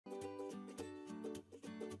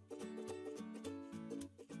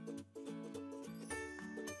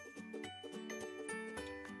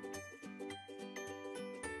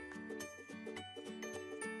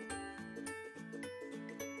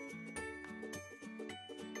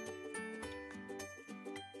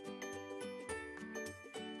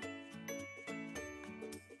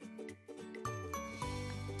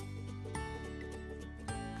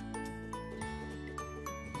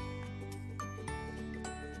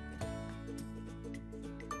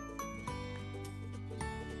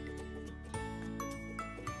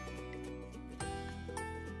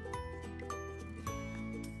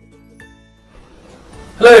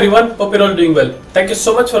Hello everyone, hope you're all doing well. Thank you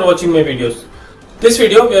so much for watching my videos. This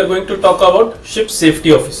video we are going to talk about Ship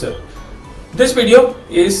Safety Officer. This video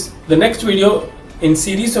is the next video in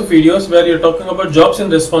series of videos where you're talking about jobs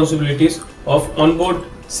and responsibilities of onboard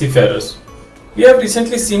seafarers. We have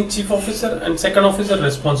recently seen Chief Officer and Second Officer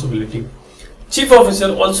responsibility. Chief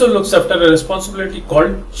Officer also looks after a responsibility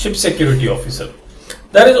called Ship Security Officer.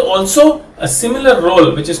 There is also a similar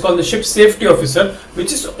role which is called the Ship Safety Officer,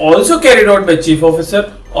 which is also carried out by Chief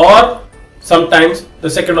Officer or sometimes the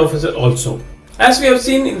Second Officer also. As we have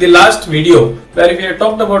seen in the last video where we have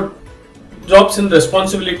talked about jobs and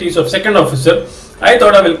responsibilities of Second Officer, I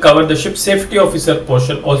thought I will cover the Ship Safety Officer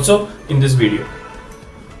portion also in this video.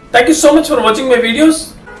 Thank you so much for watching my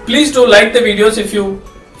videos. Please do like the videos if you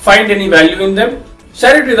find any value in them.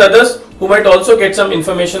 Share it with others who might also get some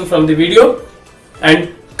information from the video.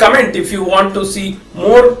 And comment if you want to see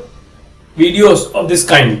more videos of this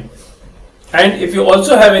kind, and if you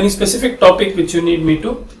also have any specific topic which you need me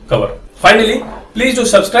to cover. Finally, please do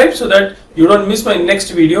subscribe so that you don't miss my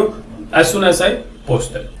next video as soon as I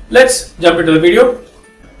post them. Let's jump into the video.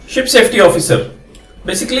 Ship Safety Officer.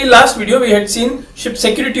 Basically, last video we had seen Ship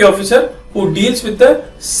Security Officer, who deals with the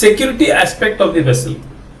security aspect of the vessel.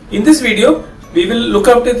 In this video we will look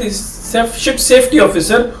after this Ship Safety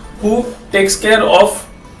Officer, who takes care of,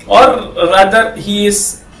 or rather he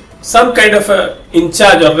is some kind of in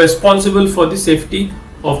charge or responsible for the safety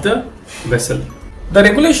of the vessel. The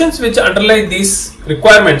regulations which underlie these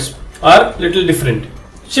requirements are little different.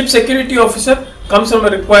 Ship Security Officer comes from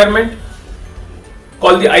a requirement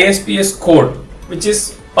called the ISPS code, which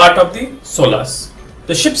is part of the SOLAS.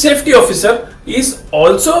 The Ship Safety Officer is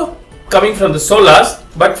also coming from the SOLAS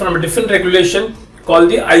but from a different regulation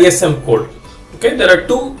called the ISM code. Okay, there are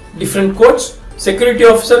two different codes. Security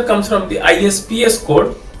Officer comes from the ISPS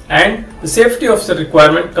code and the Safety Officer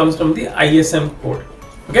requirement comes from the ISM code.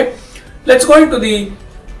 Okay, let's go into the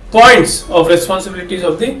points of responsibilities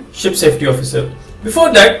of the Ship Safety Officer.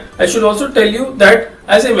 Before that, I should also tell you that,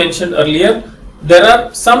 as I mentioned earlier, there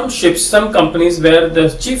are some ships, some companies where the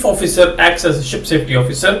Chief Officer acts as a Ship Safety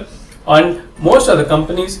Officer, and most of the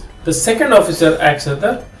companies the Second Officer acts as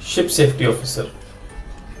the Ship Safety Officer.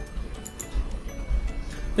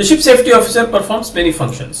 The Ship Safety Officer performs many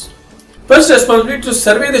functions. First, responsibility to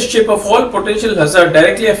survey the ship of all potential hazard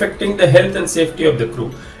directly affecting the health and safety of the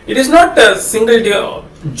crew. It is not a single day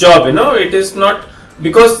job, it is not,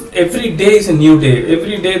 because every day is a new day.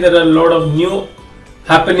 Every day there are a lot of new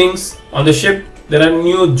happenings on the ship. There are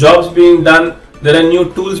new jobs being done. There are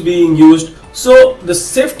new tools being used. So the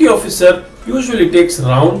safety officer usually takes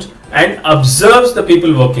rounds and observes the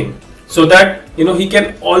people working, so that he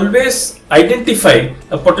can always identify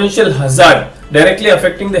a potential hazard directly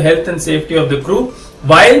affecting the health and safety of the crew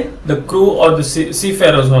while the crew or the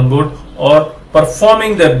seafarers on board are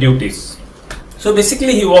performing their duties. So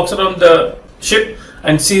basically he walks around the ship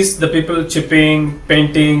and sees the people chipping,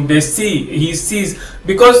 painting. He sees,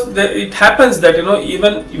 because it happens that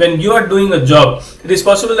even when you are doing a job, it is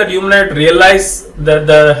possible that you may not realize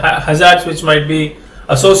the hazards which might be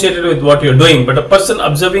associated with what you're doing, but a person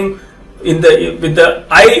observing with the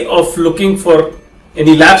eye of looking for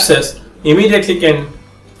any lapses immediately can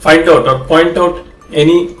find out or point out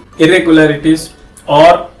any irregularities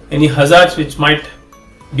or any hazards which might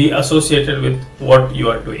be associated with what you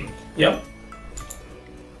are doing. Yeah.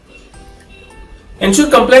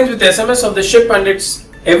 Ensure compliance with SMS of the ship and its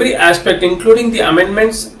every aspect, including the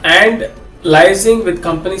amendments, and liaising with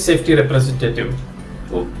company safety representative.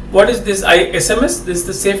 What is this SMS? This is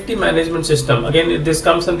the Safety Management System. Again, this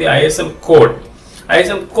comes from the ISM code.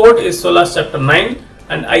 ISM code is SOLAS chapter 9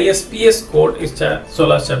 and ISPS code is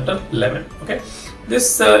SOLAS chapter 11. Okay,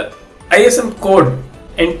 this ISM code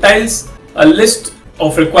entails a list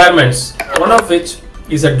of requirements, one of which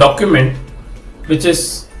is a document which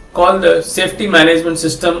is called the Safety Management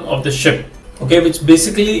System of the ship. Okay, which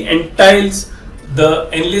basically entails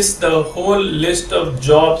enlists the whole list of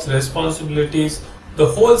jobs, responsibilities, the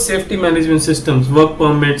whole safety management systems, work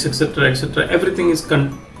permits, etc., etc. Everything is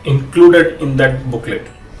included in that booklet.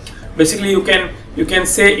 Basically, you can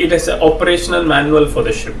say it as an operational manual for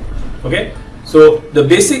the ship. Okay, so the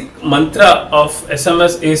basic mantra of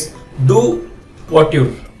SMS is do what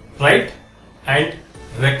you write and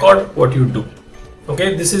record what you do.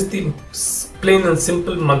 Okay, this is the plain and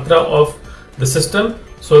simple mantra of the system,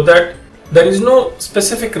 so that there is no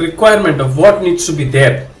specific requirement of what needs to be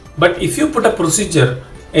there. But if you put a procedure,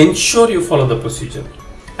 ensure you follow the procedure,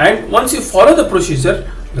 and once you follow the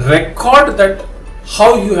procedure, record that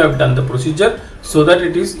how you have done the procedure, so that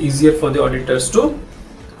it is easier for the auditors to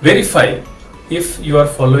verify if you are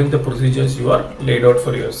following the procedures you are laid out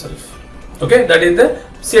for yourself. Okay, that is the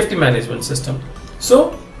safety management system.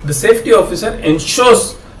 So the safety officer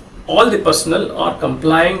ensures all the personnel are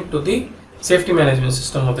complying to the safety management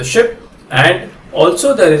system of the ship, and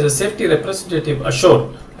also there is a safety representative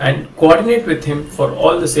assured and coordinate with him for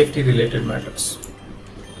all the safety related matters.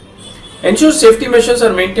 Ensure safety measures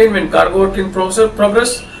are maintained when cargo work in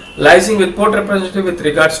progress, liaising with port representative with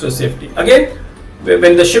regards to safety. Again,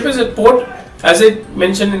 when the ship is at port, as I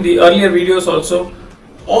mentioned in the earlier videos also,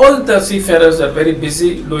 all the seafarers are very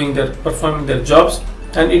busy performing their jobs,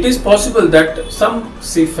 and it is possible that some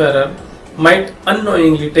seafarer might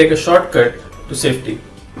unknowingly take a shortcut to safety,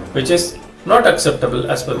 which is not acceptable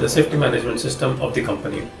as per the safety management system of the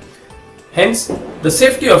company. Hence, the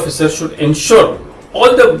safety officer should ensure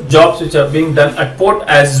all the jobs which are being done at port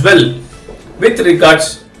as well with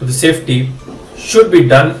regards to the safety should be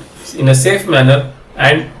done in a safe manner,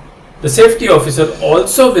 and the safety officer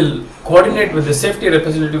also will coordinate with the safety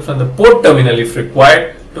representative from the port terminal if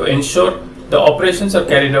required to ensure the operations are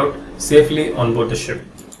carried out safely on board the ship.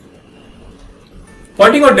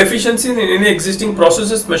 Pointing out deficiencies in any existing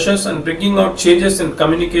processes, measures, and bringing out changes in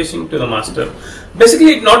communication to the master.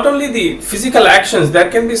 Basically, not only the physical actions, there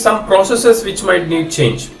can be some processes which might need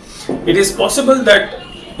change. It is possible that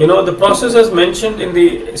the processes mentioned in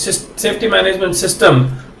the safety management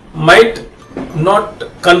system might not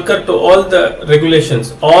concur to all the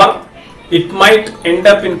regulations, or it might end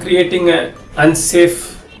up in creating an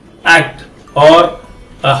unsafe act or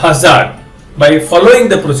a hazard by following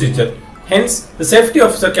the procedure. Hence, the safety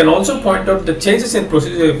officer can also point out the changes in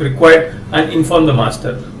procedure if required and inform the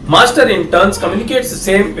master. Master in turn communicates the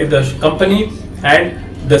same with the company, and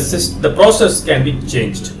the process can be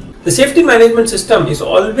changed. The safety management system is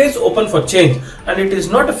always open for change, and it is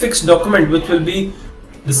not a fixed document which will be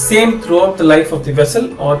the same throughout the life of the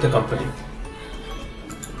vessel or the company.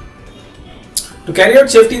 To carry out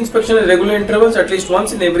safety inspection at regular intervals at least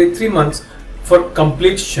once in every 3 months for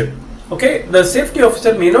complete ship. Okay, the safety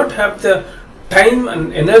officer may not have the time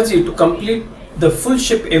and energy to complete the full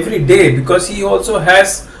ship every day, because he also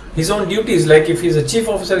has his own duties. Like if he is a chief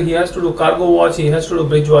officer, he has to do cargo watch, he has to do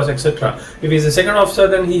bridge watch, etc. If he is a second officer,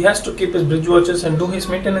 then he has to keep his bridge watches and do his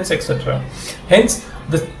maintenance, etc. Hence,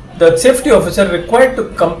 the safety officer required to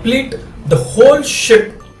complete the whole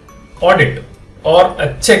ship audit or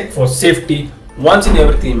a check for safety once in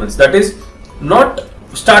every 3 months. That is, not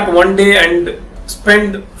start one day and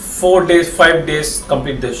spend 4 days, 5 days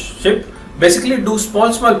complete the ship. Basically do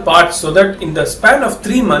small parts so that in the span of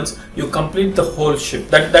 3 months you complete the whole ship.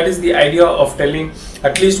 That is the idea of telling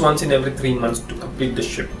at least once in every 3 months to complete the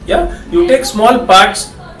ship. Yeah, you take small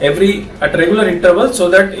parts at regular intervals so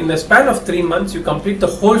that in the span of 3 months you complete the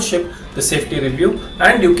whole ship, the safety review,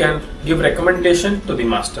 and you can give recommendation to the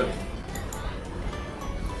master.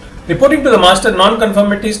 Reporting to the master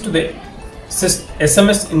non-conformities to the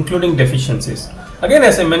SMS including deficiencies. Again,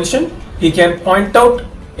 as I mentioned, he can point out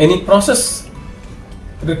any process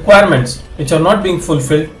requirements which are not being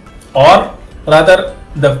fulfilled, or rather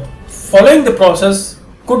following the process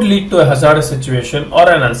could lead to a hazardous situation or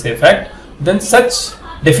an unsafe act. Then such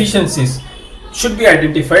deficiencies should be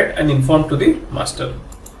identified and informed to the master.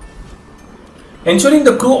 Ensuring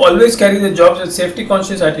the crew always carry the jobs with safety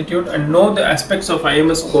conscious attitude and know the aspects of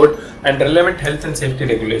IMS code and relevant health and safety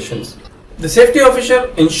regulations. The safety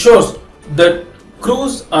officer ensures that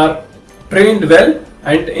crews are trained well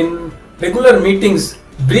and in regular meetings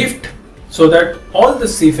briefed so that all the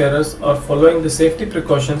seafarers are following the safety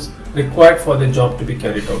precautions required for the job to be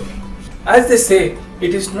carried out. As they say,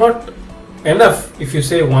 it is not enough if you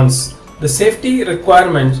say once. The safety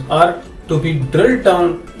requirements are to be drilled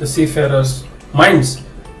down the seafarers' minds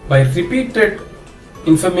by repeated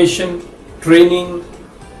information, training,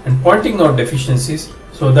 and pointing out deficiencies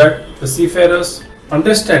so that the seafarers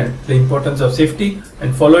understand the importance of safety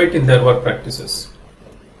and follow it in their work practices.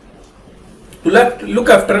 To look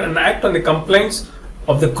after and act on the complaints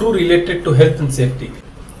of the crew related to health and safety.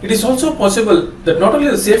 It is also possible that not only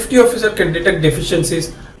the safety officer can detect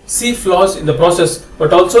deficiencies, see flaws in the process,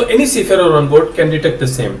 but also any seafarer on board can detect the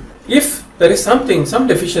same. If there is some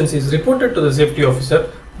deficiencies reported to the safety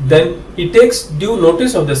officer, then he takes due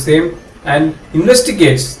notice of the same and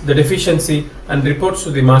investigates the deficiency and reports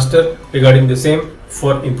to the master regarding the same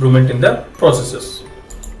for improvement in the processes.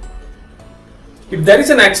 If there is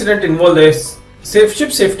an accident involved, the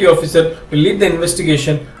ship safety officer will lead the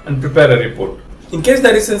investigation and prepare a report. In case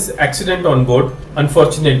there is an accident on board,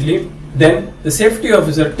 unfortunately, then the safety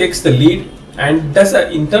officer takes the lead and does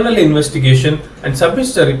an internal investigation and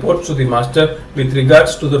submits the report to the master with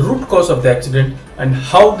regards to the root cause of the accident and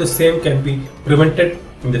how the same can be prevented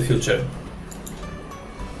in the future.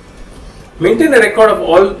 Maintain a record of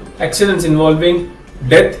all accidents involving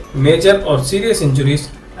death, major or serious injuries,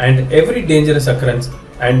 and every dangerous occurrence,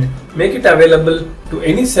 and make it available to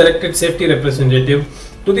any selected safety representative,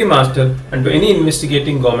 to the master, and to any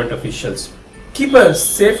investigating government officials. Keep a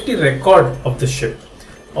safety record of the ship.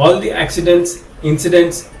 All the accidents,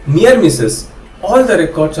 incidents, near misses, all the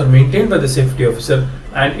records are maintained by the safety officer,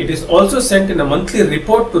 and it is also sent in a monthly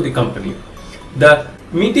report to the company. The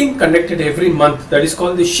meeting conducted every month, that is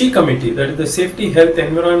called the SHE committee, that is the Safety Health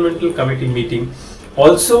Environmental Committee meeting,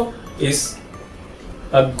 also is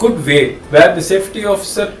a good way where the safety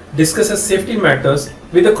officer discusses safety matters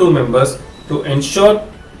with the crew members to ensure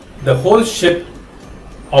the whole ship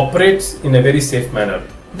operates in a very safe manner.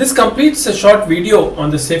 This completes a short video on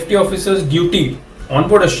the safety officer's duty on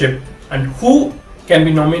board a ship and who can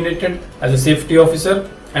be nominated as a safety officer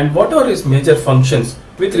and what are his major functions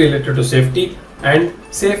with related to safety and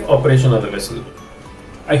safe operation of the vessel.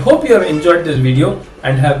 I hope you have enjoyed this video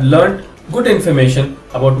and have learned good information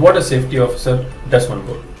about what a safety officer does on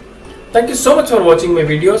board. Thank you so much for watching my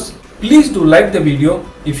videos. Please do like the video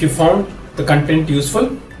if you found the content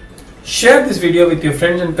useful. Share this video with your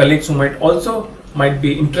friends and colleagues who might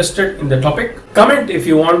be interested in the topic. Comment if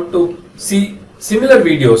you want to see similar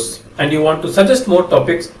videos and you want to suggest more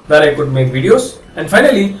topics where I could make videos. And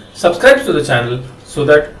finally, subscribe to the channel so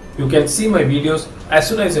that you can see my videos as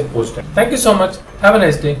soon as I post them. Thank you so much. Have a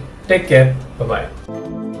nice day. Take care. Bye-bye.